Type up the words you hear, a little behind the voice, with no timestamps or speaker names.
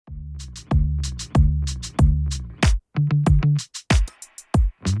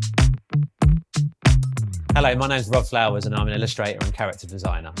Hello, my name's Rob Flowers and I'm an illustrator and character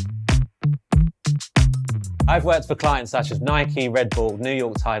designer. I've worked for clients such as Nike, Red Bull, New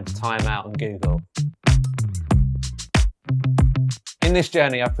York Times, Time Out and Google. In this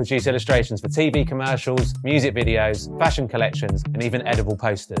journey, I've produced illustrations for TV commercials, music videos, fashion collections, and even edible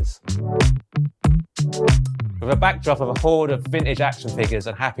posters. With a backdrop of a horde of vintage action figures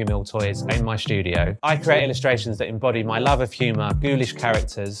and Happy Meal toys in my studio, I create illustrations that embody my love of humour, ghoulish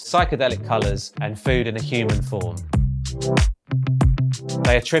characters, psychedelic colours, and food in a human form.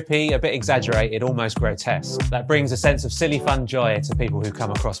 They are trippy, a bit exaggerated, almost grotesque. That brings a sense of silly fun joy to people who come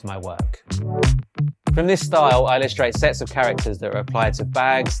across my work. From this style, I illustrate sets of characters that are applied to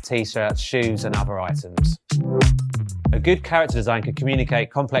bags, t-shirts, shoes, and other items. A good character design can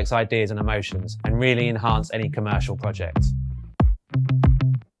communicate complex ideas and emotions and really enhance any commercial project.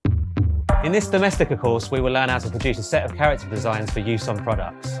 In this Domestica course, we will learn how to produce a set of character designs for use on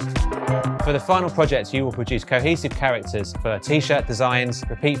products. For the final project, you will produce cohesive characters for t-shirt designs,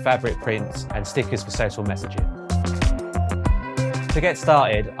 repeat fabric prints, and stickers for social messaging. To get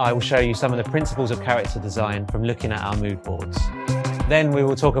started, I will show you some of the principles of character design from looking at our mood boards. Then we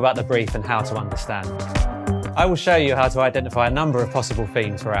will talk about the brief and how to understand them. I will show you how to identify a number of possible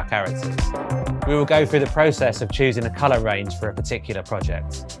themes for our characters. We will go through the process of choosing a colour range for a particular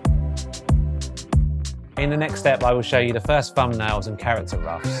project. In the next step, I will show you the first thumbnails and character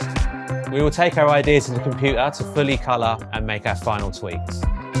roughs. We will take our ideas to the computer to fully colour and make our final tweaks.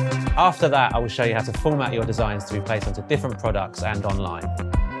 After that, I will show you how to format your designs to be placed onto different products and online.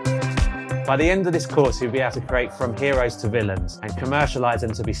 By the end of this course, you'll be able to create from heroes to villains and commercialise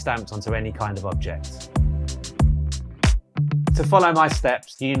them to be stamped onto any kind of object. To follow my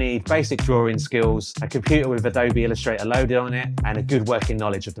steps, you need basic drawing skills, a computer with Adobe Illustrator loaded on it, and a good working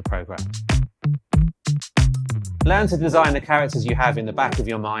knowledge of the program. Learn to design the characters you have in the back of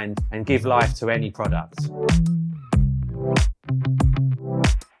your mind and give life to any product.